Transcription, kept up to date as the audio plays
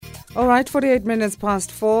All right, 48 minutes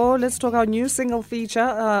past 4. Let's talk our new single feature.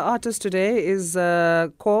 Artist today is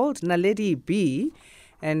called Naledi B.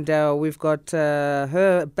 And we've got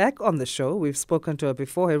her back on the show. We've spoken to her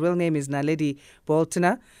before. Her real name is Naledi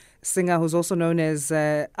Boltina, singer who's also known as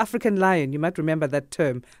African Lion. You might remember that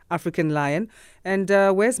term, African Lion. And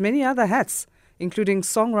wears many other hats, including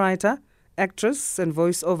songwriter, actress, and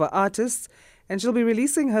voiceover artist. And she'll be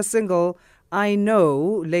releasing her single I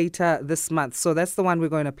Know later this month. So that's the one we're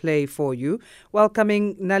going to play for you.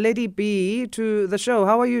 Welcoming Naledi B to the show.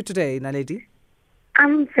 How are you today, Naledi?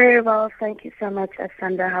 I'm very well. Thank you so much,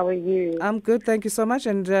 Asanda. How are you? I'm good. Thank you so much.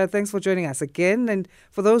 And thanks for joining us again. And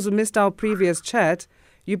for those who missed our previous chat,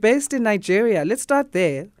 you're based in Nigeria. Let's start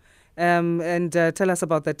there and tell us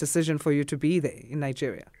about that decision for you to be there in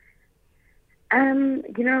Nigeria.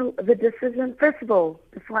 The decision, first of all,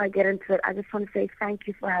 before I get into it, I just want to say thank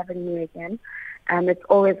you for having me again. It's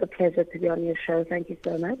always a pleasure to be on your show. Thank you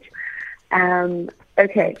so much.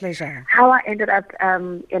 Okay. Pleasure. How I ended up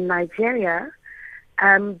in Nigeria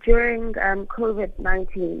during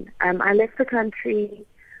COVID-19. I left the country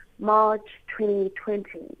March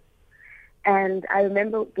 2020. And I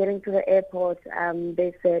remember getting to the airport.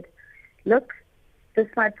 They said, look, this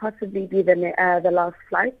might possibly be the last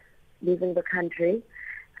flight leaving the country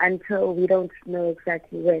until we don't know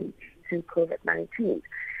exactly when, to COVID-19.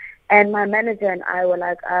 And my manager and I were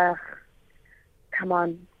like, come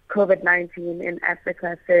on, COVID-19 in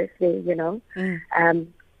Africa, seriously,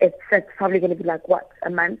 it's probably going to be like, what, a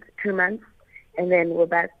month, 2 months, and then we're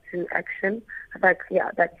back to action. I was like, yeah,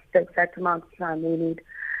 that's the exact amount of time we need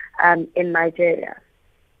in Nigeria.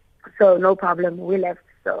 So no problem, we left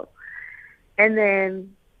so. And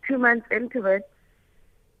then 2 months into it,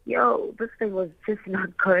 this thing was just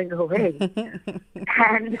not going away.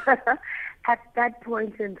 And at that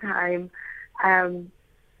point in time,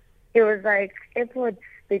 it was like airports,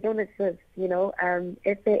 they don't exist, FAA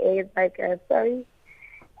is like, sorry,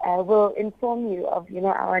 we'll inform you of,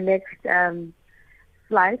 our next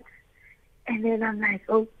flight. And then I'm like,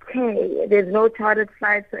 okay, there's no chartered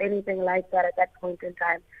flights or anything like that at that point in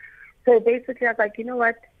time. So basically I was like, you know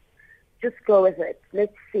what? Just go with it.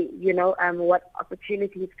 Let's see, what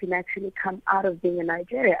opportunities can actually come out of being in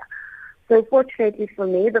Nigeria. So fortunately for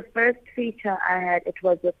me, the first feature I had, it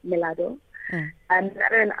was with Milado. And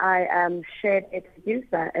Milado and I shared a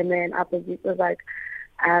producer, and then our producer was like,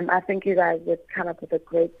 I think you guys would come up with a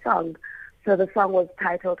great song. So the song was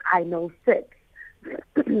titled I Know Fit.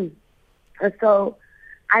 So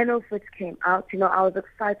I Know Fit came out. I was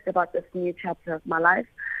excited about this new chapter of my life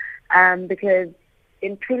because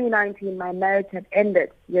in 2019, my marriage had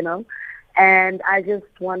ended, and I just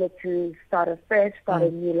wanted to start afresh, start a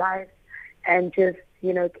new life, and just,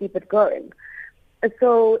 keep it going.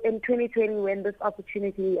 So in 2020, when this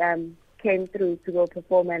opportunity came through to go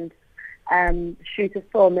perform and shoot a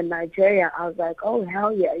film in Nigeria, I was like, oh,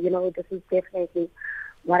 hell yeah, this is definitely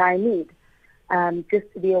what I need,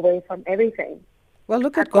 just to be away from everything. Well,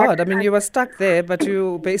 look at God. I mean, you were stuck there, but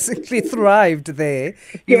you basically thrived there.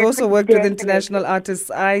 You've also worked with international artists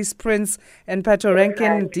Ice, Prince, and Pato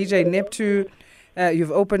Rankin, DJ Neptune.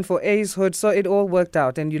 You've opened for Ace Hood, so it all worked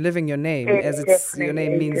out, and you're living your name, as your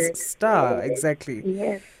name means star, exactly.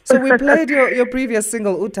 Yes. So we played your previous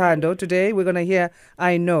single, Utando. Today we're going to hear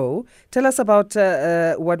I Know. Tell us about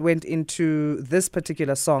what went into this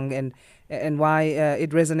particular song and why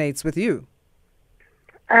it resonates with you.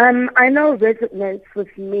 I know it resonates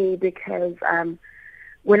with me because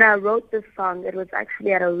when I wrote this song, it was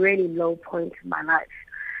actually at a really low point in my life.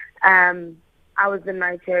 I was in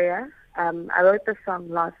Nigeria. I wrote the song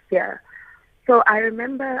last year. So I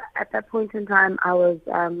remember at that point in time, I was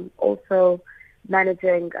also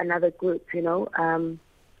managing another group,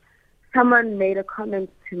 Someone made a comment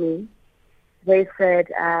to me. They said,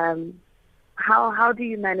 how do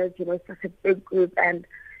you manage, such a big group and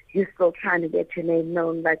you're still trying to get your name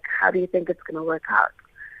known? Like, how do you think it's going to work out?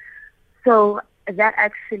 So that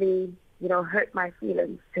actually, hurt my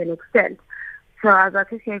feelings to an extent. So I was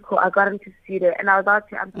like, okay, cool. I got into studio, and I was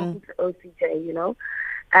I'm talking to OCJ,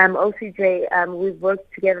 OCJ, we've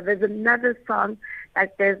worked together. There's another song,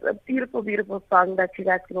 there's a beautiful, beautiful song that you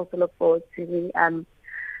guys can also look forward to me,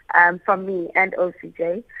 from me and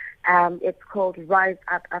OCJ. It's called Rise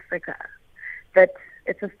Up Africa. But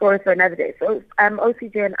it's a story for another day. So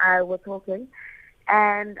OCJ and I were talking,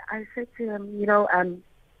 and I said to him,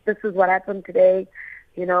 this is what happened today.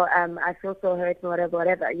 I feel so hurt and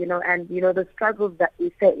whatever, and, the struggles that we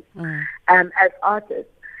face as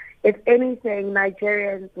artists. If anything,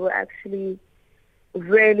 Nigerians were actually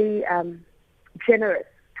really generous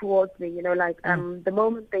towards me, the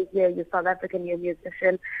moment they hear you're South African, you're a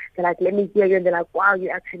musician, they're like, let me hear you, and they're like, wow,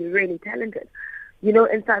 you're actually really talented.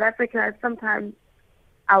 In South Africa, sometimes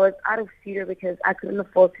I was out of studio because I couldn't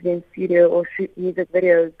afford to be in studio or shoot music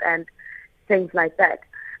videos and things like that.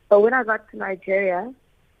 But when I got to Nigeria,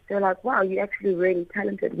 they're like, wow, you're actually really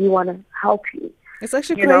talented. We want to help you. It's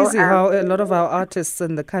actually crazy how a lot of our artists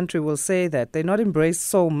in the country will say that they're not embraced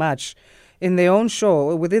so much in their own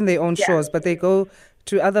show, within their own shows, but they go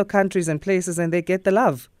to other countries and places and they get the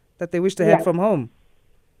love that they wish they had from home.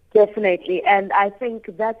 Definitely. And I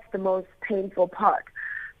think that's the most painful part.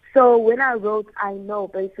 So when I wrote I Know,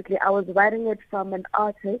 basically, I was writing it from an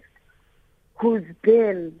artist who's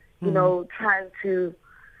been, trying to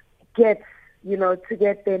get, to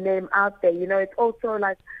get their name out there. It's also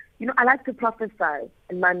like, I like to prophesy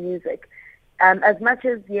in my music. As much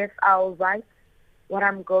as, yes, I'll write what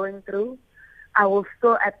I'm going through, I will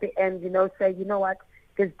still at the end, say, you know what,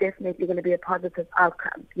 there's definitely going to be a positive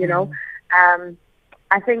outcome,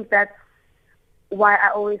 I think that's why I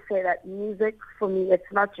always say that music, for me,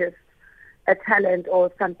 it's not just a talent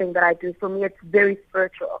or something that I do. For me, it's very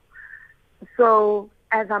spiritual. So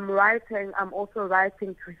as I'm writing, I'm also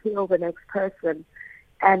writing to heal the next person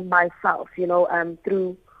and myself,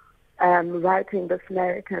 through writing this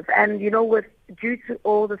narrative. And, due to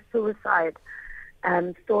all the suicide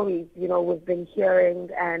stories, we've been hearing,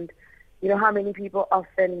 and, how many people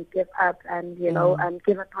often give up and,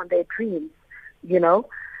 give up on their dreams,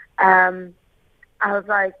 I was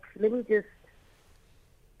like, let me just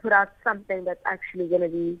put out something that's actually going to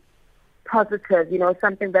be positive,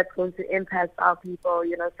 something that's going to impact our people,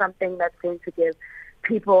 something that's going to give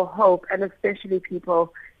people hope, and especially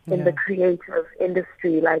people in the creative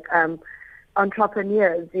industry, like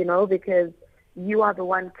entrepreneurs, because you are the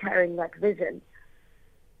one carrying that vision.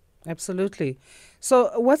 Absolutely.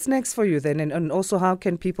 So what's next for you then? And also, how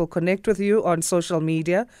can people connect with you on social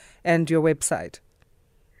media and your website?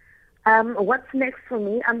 What's next for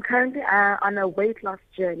me? I'm currently on a weight loss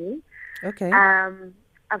journey. Okay.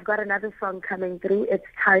 I've got another song coming through. It's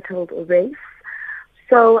titled Race.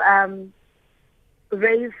 So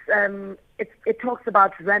race, it talks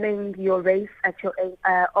about running your race at your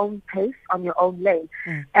own pace, on your own lane.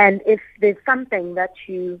 And if there's something that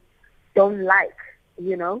you don't like,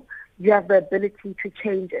 you have the ability to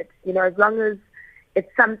change it. As long as it's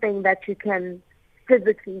something that you can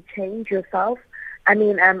physically change yourself. I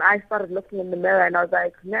mean, I started looking in the mirror and I was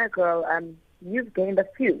like, nah, girl, you've gained a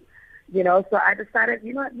few, So I decided,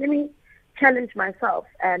 let me challenge myself.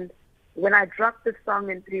 And when I drop this song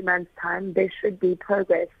in 3 months' time, there should be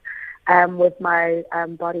progress with my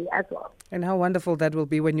body as well. And how wonderful that will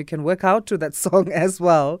be when you can work out to that song as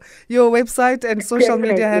well. Your website and social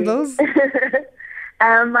media handles?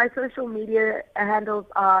 My social media handles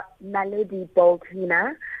are Naledi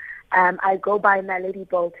Boltina. I go by Naledi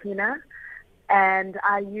Boltina. And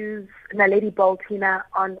I use Naledi Boltina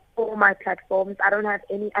on all my platforms. I don't have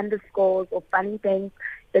any underscores or funny things.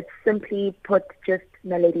 It's simply put just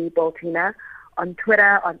Naledi Boltina on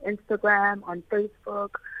Twitter, on Instagram, on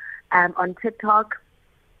Facebook, on TikTok.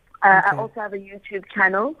 I also have a YouTube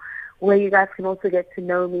channel where you guys can also get to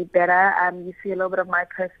know me better. You see a little bit of my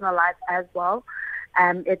personal life as well.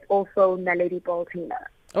 It's also Naledi Boltina.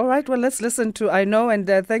 All right, well, let's listen to I Know. And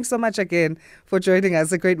thanks so much again for joining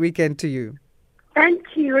us. A great weekend to you.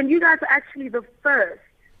 Thank you. And you guys are actually the first.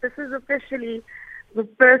 This is officially the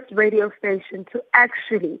first radio station to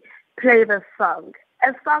actually play this song.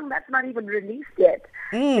 A song that's not even released yet.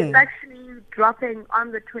 It's actually dropping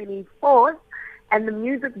on the 24th, and the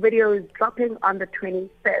music video is dropping on the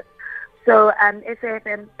 25th. So,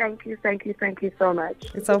 SAfm, thank you so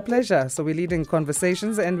much. It's our pleasure. So we're leading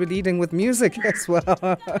conversations and we're leading with music as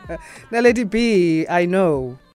well. Naledi B, I Know.